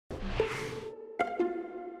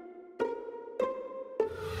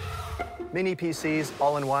Mini PCs,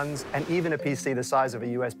 all-in-ones, and even a PC the size of a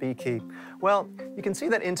USB key. Well, you can see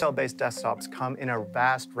that Intel-based desktops come in a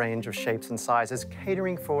vast range of shapes and sizes,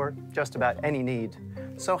 catering for just about any need.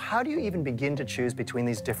 So how do you even begin to choose between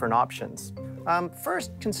these different options?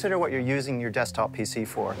 First, consider what you're using your desktop PC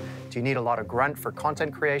for. Do you need a lot of grunt for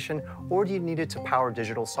content creation, or do you need it to power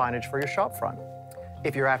digital signage for your shopfront?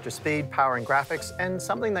 If you're after speed, power, and graphics, and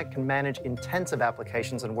something that can manage intensive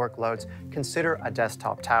applications and workloads, consider a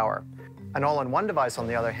desktop tower. An all-in-one device, on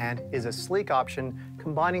the other hand, is a sleek option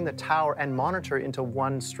combining the tower and monitor into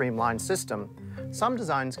one streamlined system. Some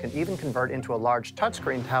designs can even convert into a large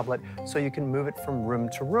touchscreen tablet so you can move it from room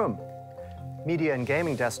to room. Media and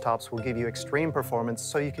gaming desktops will give you extreme performance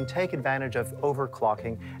so you can take advantage of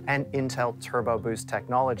overclocking and Intel Turbo Boost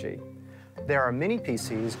technology. There are mini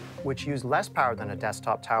PCs which use less power than a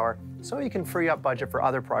desktop tower, so you can free up budget for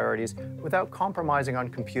other priorities without compromising on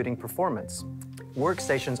computing performance.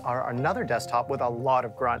 Workstations are another desktop with a lot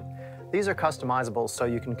of grunt. These are customizable so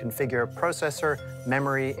you can configure processor,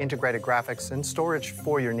 memory, integrated graphics, and storage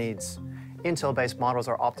for your needs. Intel-based models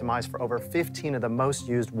are optimized for over 15 of the most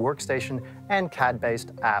used workstation and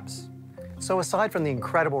CAD-based apps. So aside from the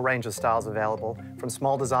incredible range of styles available, from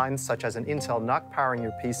small designs such as an Intel NUC powering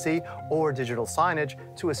your PC or digital signage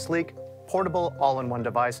to a sleek, portable all-in-one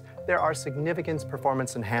device, there are significant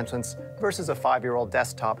performance enhancements versus a 5-year-old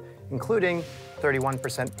desktop, including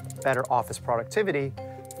 31% better office productivity,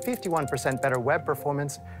 51% better web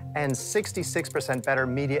performance, and 66% better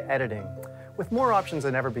media editing. With more options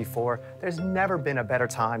than ever before, there's never been a better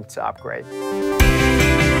time to upgrade.